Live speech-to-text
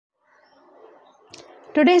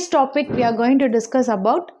Today's topic we are going to discuss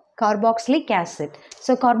about carboxylic acid.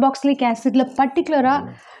 So carboxylic acid la particular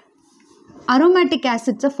aromatic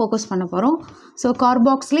acids focus panna porom. So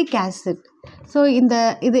carboxylic acid. So in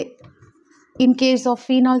case of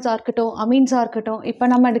phenols or amines or ipa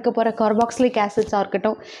nama edukka pora carboxylic acids or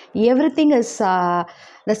everything is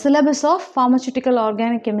the syllabus of pharmaceutical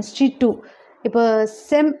organic chemistry 2. Ipa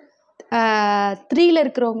sem 3 la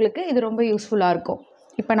irukravungalukku idu romba useful ah irukum.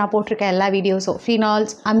 இப்போ நான் போட்டிருக்க எல்லா வீடியோஸும் phenols,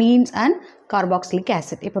 amines and carboxylic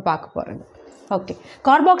acid இப்போ பார்க்க போகிறேன். Okay,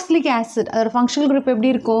 carboxylic acid அதோட functional group எப்படி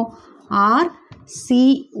இருக்கும்?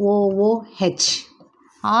 RCOOH.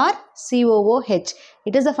 RCOOH.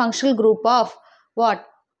 It is a functional group of what?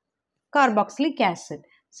 Carboxylic acid.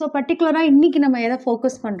 So பர்டிகுலராக இன்றைக்கி நம்ம எதை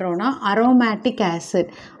ஃபோக்கஸ் பண்ணுறோன்னா அரோமேட்டிக்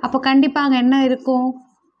ஆசிட். அப்போ கண்டிப்பாக அங்கே என்ன இருக்கும்?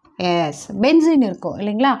 எஸ், பென்சீன் இருக்கும்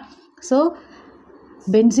இல்லைங்களா? ஸோ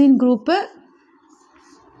பென்சீன் குரூப்பு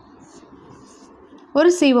ஒரு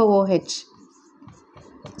COOH.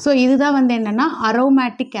 ஸோ இதுதான் வந்து என்னென்னா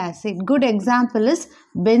aromatic acid. Good example is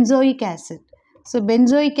benzoic acid. So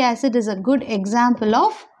benzoic acid is a good example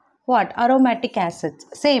of what? Aromatic acids.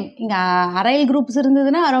 Same இங்கே அரைல் குரூப்ஸ்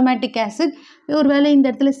இருந்ததுன்னா அரோமேட்டிக் ஆசிட். ஒருவேளை இந்த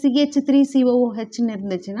இடத்துல CH3COOHன்னு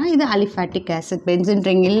இருந்துச்சுன்னா இது அலிஃபேட்டிக் ஆசிட். பென்சின்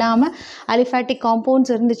ரிங் இல்லாமல் அலிஃபேட்டிக்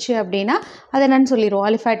காம்பவுண்ட்ஸ் இருந்துச்சு அப்படின்னா அதை என்னன்னு சொல்லிடுவோம்?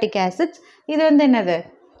 Aliphatic acids. இது வந்து என்னது?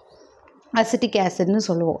 அசிட்டிக் ஆசிட்னு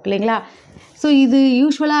சொல்லுவோம் இல்லைங்களா? ஸோ இது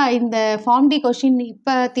யூஸ்வலாக இந்த form D question,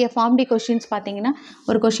 இப்போத்திய form D questions பார்த்தீங்கன்னா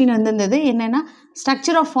ஒரு கொஷின் வந்திருந்தது. என்னென்னா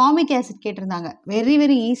ஸ்ட்ரக்சர் ஆஃப் ஃபார்மிக் ஆசிட் கேட்டிருந்தாங்க. Very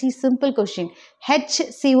very easy simple question.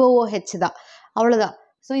 HCOOH தான், அவ்வளோதான்.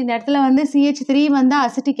 ஸோ இந்த இடத்துல வந்து CH3 வந்து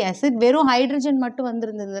அசிட்டிக் ஆசிட், வெறும் ஹைட்ரஜன் மட்டும்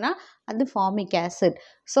வந்திருந்ததுன்னா அது ஃபார்மிக் ஆசிட்.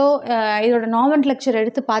 ஸோ இதோட நாமென்க்ளேச்சர்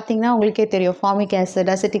எடுத்து பார்த்தீங்கன்னா உங்களுக்கே தெரியும். Formic acid,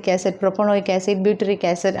 acetic acid, ப்ரோபனோயிக் acid, butyric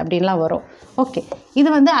acid அப்படின்லாம் வரும். ஓகே, இது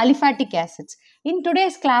வந்து aliphatic acids. In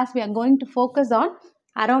today's class we are going to focus on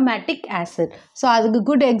aromatic acid. So அதுக்கு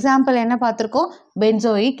குட் எக்ஸாம்பிள் என்ன பார்த்துருக்கோம்?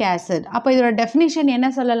 Benzoic acid. அப்போ இதோட டெஃபினிஷன் என்ன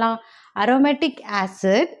சொல்லலாம்? Aromatic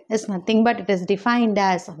acid is nothing but it is defined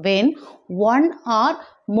as when one or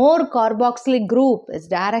more carboxylic group is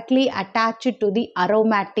directly attached to the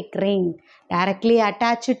aromatic ring. Directly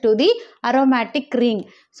attached to the aromatic ring.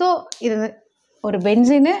 So இது ஒரு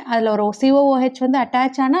benzene, அதில் ஒரு COOH வந்து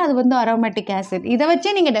attach ஆனால் அது வந்து aromatic acid. இதை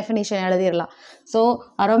வச்சே நீங்கள் டெஃபினிஷன் எழுதிடலாம். So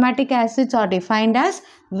aromatic acids R defined as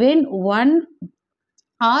when one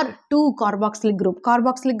or two carboxylic group.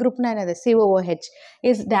 Carboxylic group na enadhu? COOH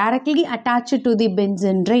is directly attached to the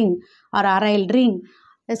benzene ring or aryl ring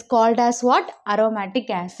is called as what? Aromatic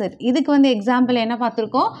acid. இதுக்கு வந்து example என்ன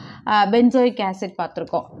பார்த்துருக்கோம்? Benzoic acid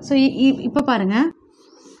பார்த்துருக்கோம். So இப்போ பாருங்கள்,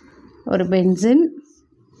 ஒரு benzene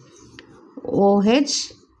OH,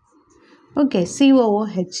 okay,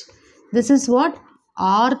 COOH. This is what?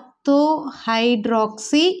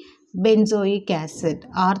 Orthohydroxy benzoic acid.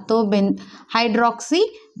 Hydroxy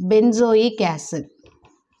benzoic acid.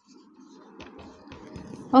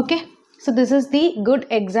 Okay, so this is the good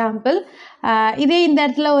example. இதே இந்த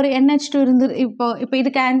இடத்துல ஒரு NH2 இருந்து இப்போ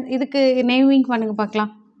இதுக்கு நேமிங் பண்ணுங்க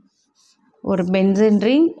பார்க்கலாம். ஒரு பென்சின்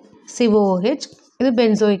ரிங், COOH, இது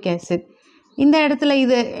பென்சோயிக் ஆசிட். இந்த இடத்துல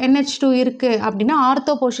இது NH2 இருக்குது அப்படின்னா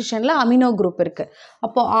ஆர்த்தோ பொசிஷனில் அமினோ குரூப் இருக்குது.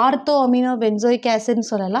 அப்போது ஆர்த்தோ அமினோ பென்சோயிக் ஆசிட்னு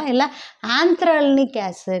சொல்லலாம். இல்லை ஆந்த்ரல்னிக்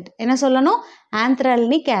ஆசிட். என்ன சொல்லணும்?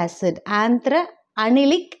 ஆந்த்ரல்னிக் ஆசிட்.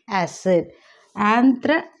 அனிலிக் ஆசிட்.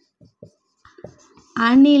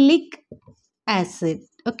 அனிலிக் ஆசிட்.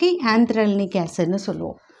 ஓகே, ஆந்த்ரல்னிக் ஆசிட்னு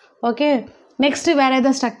சொல்லுவோம். ஓகே, நெக்ஸ்ட்டு வேறு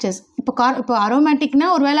எதாவது ஸ்ட்ரக்சர்ஸ். இப்போ அரோமேட்டிக்னா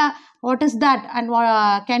ஒரு வேளை what is that and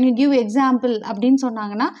can you give example அப்படின்னு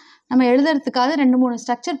சொன்னாங்கன்னா நம்ம எழுதுறதுக்காக 2-3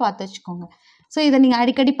 ஸ்ட்ரக்சர் பார்த்து வச்சுக்கோங்க. ஸோ இதை நீங்கள்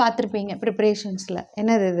அடிக்கடி பார்த்துருப்பீங்க ப்ரிப்பரேஷன்ஸில்.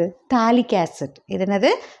 என்னது இது? தாலிக் ஆசிட். இது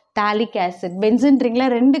என்னது? தாலிக் ஆசிட். பென்சின்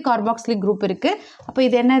ரிங்கில் 2 கார்பாக்சிலிக் குரூப் இருக்குது. அப்போ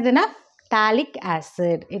இது என்னதுன்னா தாலிக்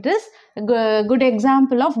acid. It is good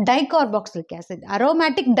example of dicarboxylic acid.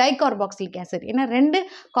 Aromatic dicarboxylic acid. ஏன்னா 2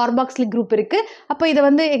 கார்பாக்சிலிக் குரூப் இருக்குது. அப்போ இதை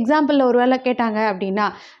வந்து எக்ஸாம்பிளில் ஒரு வேளை கேட்டாங்க அப்படின்னா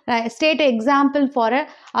state example for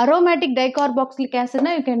aromatic dicarboxylic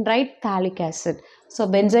ஆசிட்னா you can write தாலிக் acid. So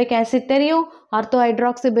benzoic acid தெரியும்.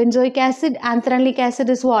 ஆர்த்தோஹைட்ராக்சி benzoic acid. ஆந்த்ரலிக்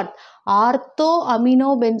acid is what? Ortho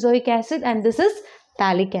amino benzoic acid and this is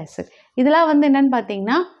தாலிக் acid. இதெல்லாம் வந்து என்னன்னு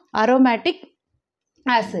பார்த்தீங்கன்னா அரோமேட்டிக்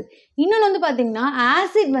ஆசிட். இன்னொன்று வந்து பார்த்தீங்கன்னா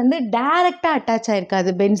ஆசிட் வந்து டைரெக்டாக அட்டாச் ஆகிருக்காது.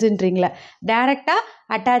 பென்சின் ரிங்கில் டைரெக்டாக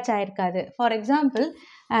attach ஆகிருக்காது. For example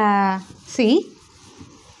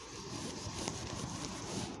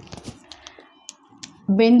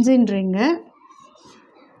benzene ring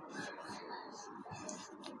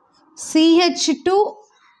CH2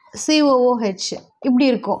 COOH இப்படி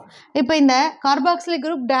இருக்கும். இப்போ இந்த கார்பாக்சிலிக்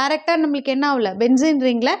குரூப் டைரெக்டாக நம்மளுக்கு என்ன ஆகல, பென்சீன்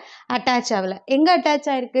ரிங்கில் அட்டாச் ஆகலை. எங்கே அட்டாச்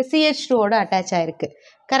ஆகிருக்கு? CH2ஓட அட்டாச் ஆகிருக்கு.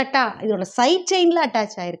 கரெக்டாக இதோட சைட் செயினில்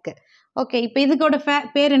அட்டாச் ஆகிருக்கு. ஓகே, இப்போ இதுக்கோட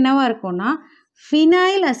பேர் என்னவா இருக்கும்னா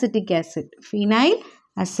phenyl acetic acid. Phenyl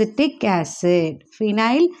acetic acid.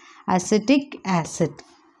 Phenyl acetic acid.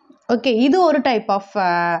 Okay, இது ஒரு type of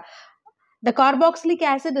the carboxylic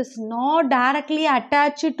acid is not directly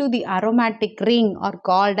attached to the aromatic ring or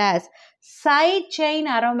called as side chain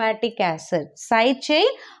aromatic acid. Side chain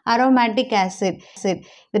aromatic acid.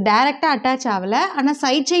 இது டைரக்டா attach ஆகல, ஆனால்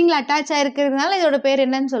side செயினில் attach ஆகிருக்கிறதுனால இதோட பேர்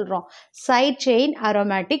என்னன்னு சொல்கிறோம், side chain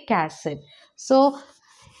aromatic acid. So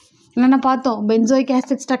என்னென்ன பார்த்தோம், பென்சோயிக்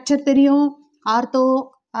ஆசிட் ஸ்ட்ரக்சர் தெரியும், ஆர்த்தோ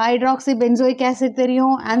ஹைட்ராக்சி பென்சோயிக் ஆசிட்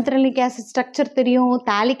தெரியும், ஆந்த்ரலிக் ஆசிட் ஸ்ட்ரக்சர் தெரியும்,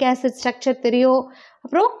 தாலிக் ஆசிட் ஸ்ட்ரக்சர் தெரியும்,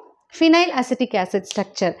 அப்புறம் phenyl acetic acid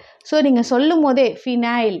structure. So நீங்கள் சொல்லும் போதே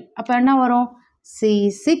ஃபினைல் அப்போ என்ன வரும்,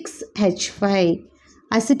 C6H5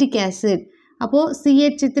 அசிட்டிக் ஆசிட். அப்போது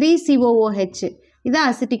CH3COOH இதுதான்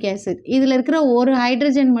அசிட்டிக் ஆசிட். இதில் இருக்கிற ஒரு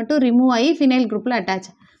ஹைட்ரஜன் மட்டும் ரிமூவ் ஆகி ஃபினைல் குரூப்பில் அட்டாச்.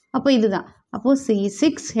 அப்போ இதுதான். அப்போது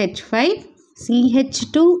C6H5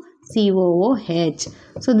 CH2COOH.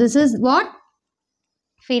 So this is what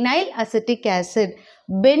phenyl acetic acid.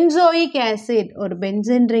 Benzoic acid ஒரு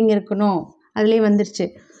பென்சீன் ரிங் இருக்கணும், அதுலேயே வந்துருச்சு.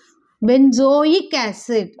 பென்சோயிக்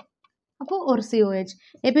ஆசிட் அப்போது ஒரு COH.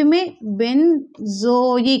 எப்பயுமே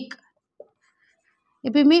பென்சோயிக்,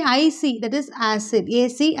 எப்பயுமே IC, that is acid,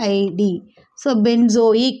 ACID. So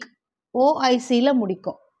benzoic OICயில்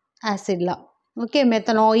முடிக்கும் ஆசிட்லாம். Okay,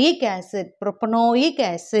 மெத்தனோயிக் acid, ப்ரோப்பனோயிக்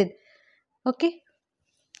acid. Okay,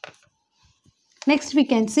 next we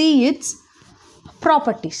can see its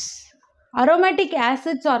properties. Aromatic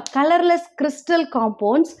acids are colorless crystal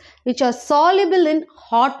compounds which are soluble in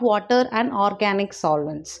hot water and organic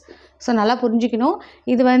solvents. So நல்லா புரிஞ்சுக்கணும்,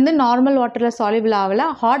 இது வந்து normal வாட்டரில் soluble ஆகலை,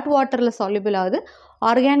 hot வாட்டரில் soluble ஆகுது,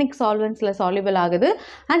 organic சால்வெண்ட்ஸில் soluble ஆகுது,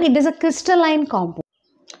 and it is a crystalline compound.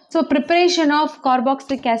 So preparation of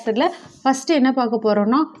carboxylic ஆசிடில் first என்ன பார்க்க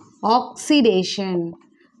போகிறோம்னா ஆக்சிடேஷன்.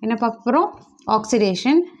 என்ன பார்க்க போகிறோம்,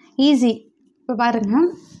 ஆக்சிடேஷன். ஈஸி. இப்போ பாருங்கள்,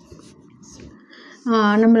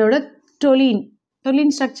 நம்மளோட டொலின்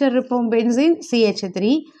ஸ்ட்ரக்சர் இருப்போம், பென்சீன்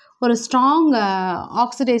CH3, ஒரு ஸ்ட்ராங்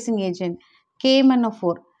ஆக்சிடைசிங் ஏஜென்ட்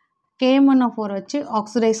KMnO4 வச்சு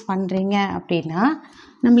ஆக்சிடைஸ் பண்ணுறீங்க அப்படின்னா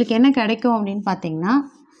நம்மளுக்கு என்ன கிடைக்கும் அப்படின்னு பார்த்தீங்கன்னா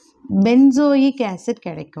பென்சோயிக் ஆசிட்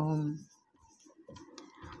கிடைக்கும்.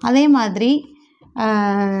 அதே மாதிரி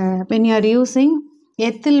when you are using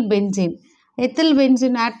ethyl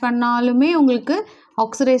benzene add பண்ணாலுமே உங்களுக்கு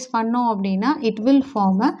ஆக்சிடைஸ் பண்ணோம் அப்படின்னா it will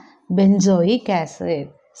form a benzoic acid.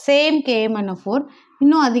 Same KMnO4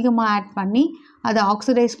 இன்னும் அதிகமாக ஆட் பண்ணி அதை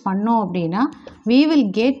ஆக்சிடைஸ் பண்ணோம் அப்படின்னா we will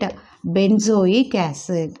get benzoic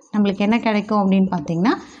acid. நம்மளுக்கு என்ன கிடைக்கும் அப்படின்னு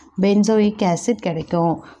பார்த்தீங்கன்னா பென்சோயிக் ஆசிட்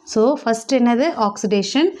கிடைக்கும். ஸோ ஃபஸ்ட் என்னது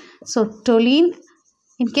ஆக்சிடேஷன். ஸோ டொலின்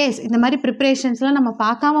இன்கேஸ் இந்த மாதிரி ப்ரிப்ரேஷன்ஸ்லாம் நம்ம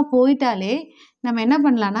பார்க்காம போயிட்டாலே நம்ம என்ன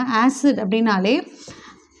பண்ணலான்னா ஆசிட் அப்படின்னாலே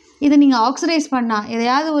இதை நீங்கள் ஆக்சிடைஸ் பண்ணால்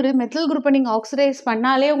எதையாவது ஒரு மெத்தில் குரூப்பை நீங்கள் ஆக்சிடைஸ்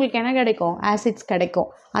பண்ணாலே உங்களுக்கு என்ன கிடைக்கும், ஆசிட்ஸ் கிடைக்கும்.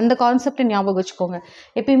 அந்த கான்செப்டை ஞாபகம் வச்சுக்கோங்க.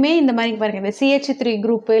 எப்பயுமே இந்த மாதிரி பாருங்கள், இந்த CH3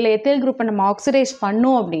 குரூப்பு இல்லை எத்தில் குரூப்பை நம்ம ஆக்சிடைஸ்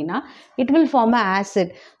பண்ணோம் அப்படின்னா it will form a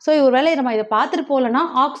acid. So ஒரு வேளை நம்ம இதை பார்த்துட்டு போகலன்னா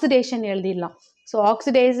ஆக்சிடேஷன் எழுதிடலாம். So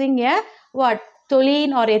oxidising a what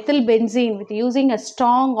toluene or ethyl benzene with using a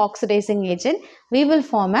strong oxidizing agent, we will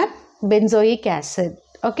form a benzoic acid.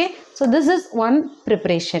 Okay, so this is one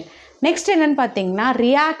preparation. Next என்னன்னு பார்த்தீங்கன்னா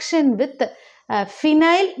reaction with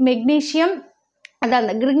phenyl magnesium, அதான்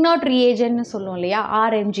அந்த Grignard reagent சொல்லுவோம் இல்லையா,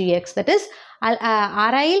 RMGX, that is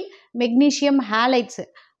aryl magnesium halides.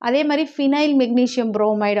 அதே மாதிரி phenyl magnesium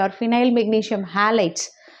bromide or phenyl magnesium halides.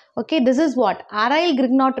 Okay, this is what aryl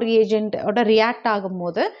Grignard reagent ஓட react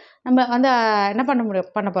ஆகும்போது நம்ம வந்து என்ன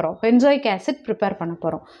பண்ண போகிறோம், பென்சோயிக் ஆசிட் ப்ரிப்பேர் பண்ண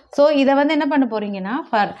போகிறோம். ஸோ இதை வந்து என்ன பண்ண போகிறீங்கன்னா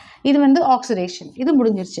இது வந்து ஆக்சிடேஷன், இது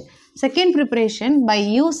முடிஞ்சிருச்சு. Second preparation by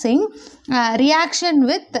using reaction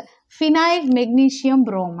with phenyl magnesium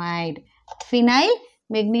bromide. phenyl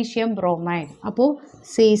magnesium bromide அப்போது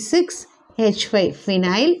C6H5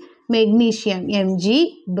 phenyl magnesium Mg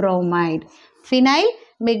bromide. phenyl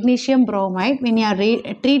magnesium bromide when you are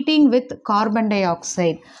treating with carbon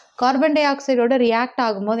dioxide. Carbon tie ஆக்சைடோட react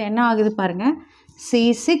ஆகும்போது என்ன ஆகுது பாருங்கள்,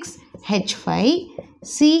 C6H5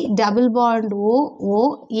 C double bond OO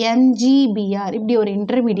MgBr இப்படி ஒரு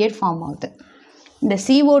intermediate form ஆகுது. இந்த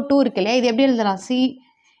CO2 இருக்கு இல்லையா, இது எப்படி எழுதலாம்,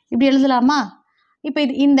 இப்படி எழுதலாமா? இப்போ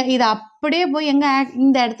இது அப்படியே போய்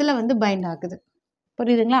இந்த இடத்துல வந்து பைண்ட் ஆகுது,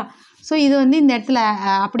 புரியுதுங்களா? ஸோ இது வந்து இந்த இடத்துல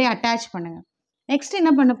அப்படியே அட்டாச் பண்ணுங்கள். நெக்ஸ்ட்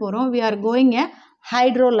என்ன பண்ண போகிறோம், we are going a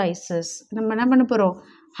hydrolysis. நம்ம என்ன பண்ண போகிறோம்,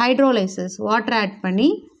 ஹைட்ரோலைசிஸ், வாட்டர் ஆட் பண்ணி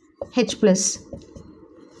H+.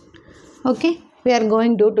 Okay, we are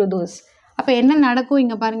going to do this. அப்போ என்ன நடக்கும்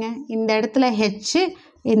இங்கே பாருங்கள், இந்த இடத்துல H,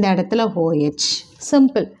 இந்த இடத்துல OH.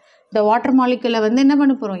 சிம்பிள். இந்த வாட்டர் மாலிகுலை வந்து என்ன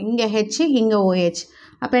பண்ண போகிறோம், இங்கே H, இங்கே OH.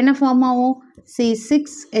 அப்போ என்ன ஃபார்ம் ஆகும்,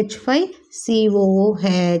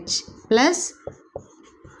 C6H5COOH ப்ளஸ்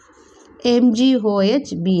MgOH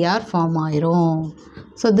ஃபார்ம் ஆயிரும்.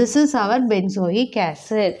 So this is our benzoic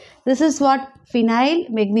acid. This is what phenyl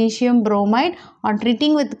magnesium bromide. On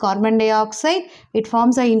treating with carbon dioxide, it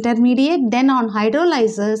forms an intermediate. Then on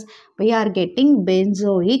hydrolysis, we are getting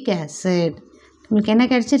benzoic acid. உங்களுக்கு என்ன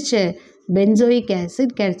கிடைச்சிருச்சு, benzoic acid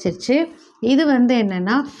கிடைச்சிருச்சு. இது வந்து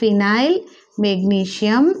என்னன்னா phenyl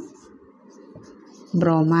magnesium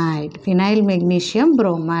bromide. Phenyl magnesium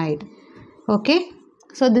bromide. Okay.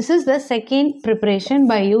 So this is the second preparation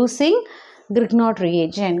by using Grignard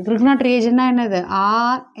reagent. Grignard reagent na enadhu,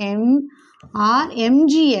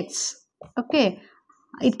 RMGX. Okay,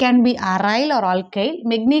 it can be aryl or alkyl.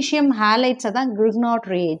 Magnesium halides adha Grignard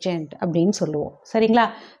reagent அப்படினு சொல்லுவோம். சரிங்களா?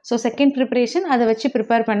 So second preparation அதை வச்சு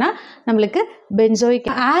prepare பண்ணா நம்மளுக்கு benzoic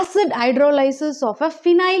acid hydrolysis of a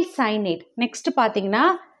phenyl cyanide. Next பாத்தீங்கன்னா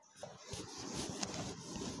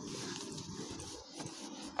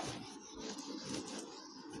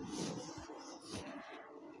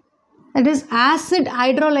that is acid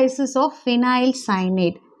hydrolysis of phenyl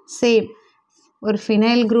cyanide. Same, ஒரு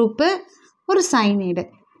phenyl group, ஒரு cyanide.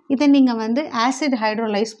 இதை நீங்கள் வந்து acid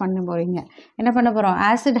hydrolyze பண்ண போகிறீங்க. என்ன பண்ண போகிறோம்,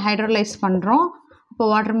 acid hydrolyze பண்ணுறோம். இப்போ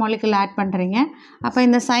water molecule add பண்ணுறீங்க. அப்போ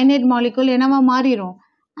இந்த cyanide molecule என்னவா மாறிடும்,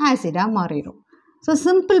 ஆசிடாக மாறிடும். ஸோ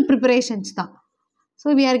simple preparations தான். So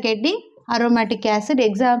we are getting aromatic acid.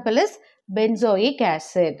 Example is benzoic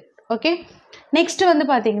acid. Okay. Next வந்து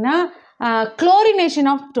பார்த்தீங்கன்னா chlorination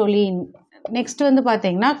of toluene. Next வந்து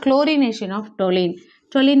பார்த்தீங்கன்னா chlorination of toluene.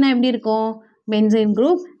 Toluene எப்படி இருக்கும், benzene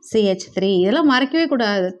group CH3. இதெல்லாம் மறக்கவே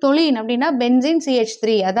கூடாது. toluene அப்படின்னா benzene CH3,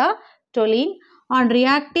 அதான் toluene. On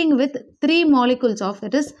reacting with 3 molecules of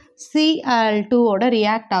it is Cl2 ஓட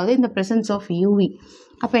react ஆகுது in the presence of UV.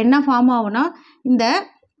 அப்போ என்ன ஃபார்ம் ஆகும்னா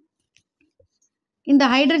இந்த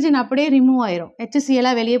ஹைட்ரஜன் அப்படியே ரிமூவ் ஆயிரும். HCl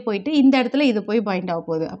வெளியே போயிட்டு இந்த இடத்துல இது போய் பைண்ட் ஆக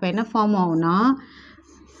போகுது. அப்போ என்ன ஃபார்ம் ஆகும்னா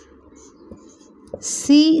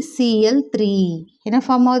CCl3. என்ன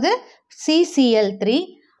ஃபார்ம் ஆகுது, CCl3.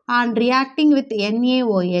 and reacting with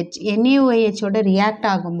NaOH. NaOH ஓட react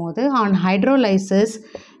ஆகும்போது on hydrolysis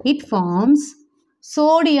it forms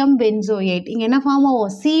sodium benzoate. இங்கே என்ன ஃபார்ம்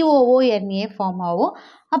ஆகும், COONA ஃபார்ம் ஆகும்.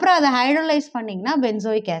 அப்புறம் அதை ஹைட்ரோலைஸ் பண்ணிங்கன்னா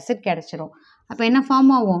benzoic acid கிடைச்சிரும். அப்போ என்ன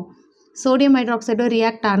ஃபார்ம் ஆகும், சோடியம் ஹைட்ராக்சைடோ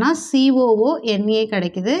ரியாக்ட் ஆனால் COONA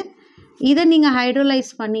கிடைக்குது. இதை நீங்கள்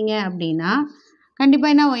ஹைட்ரோலைஸ் பண்ணிங்க அப்படின்னா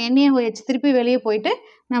கண்டிப்பாக என்ன NaOH திருப்பி வெளியே போயிட்டு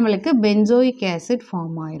நம்மளுக்கு benzoic acid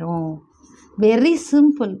ஃபார்ம் ஆயிரும். Very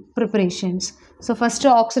simple preparations. So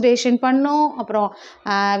first oxidation பண்ணோம். அப்புறம்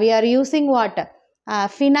we are using what,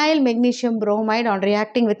 phenyl magnesium bromide on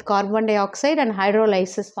reacting with carbon dioxide and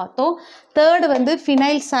hydrolysis பார்த்தோம். தேர்டு வந்து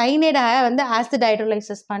phenyl cyanide வந்து acid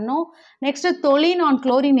hydrolysis பண்ணோம். Next toluene on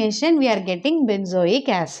chlorination we are getting benzoic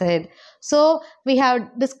acid. So we have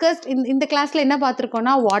discussed இந்த கிளாஸில் என்ன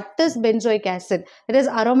பார்த்துருக்கோம்னா what is benzoic acid, it is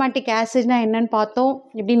aromatic acidனா என்னன்னு பார்த்தோம்,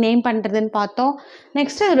 எப்படி நேம் பண்ணுறதுன்னு பார்த்தோம்.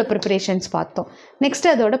 நெக்ஸ்ட் அதோட ப்ரிப்பரேஷன்ஸ் பார்த்தோம். நெக்ஸ்ட்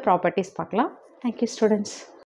அதோட ப்ராப்பர்ட்டிஸ் பார்க்கலாம். Thank you students.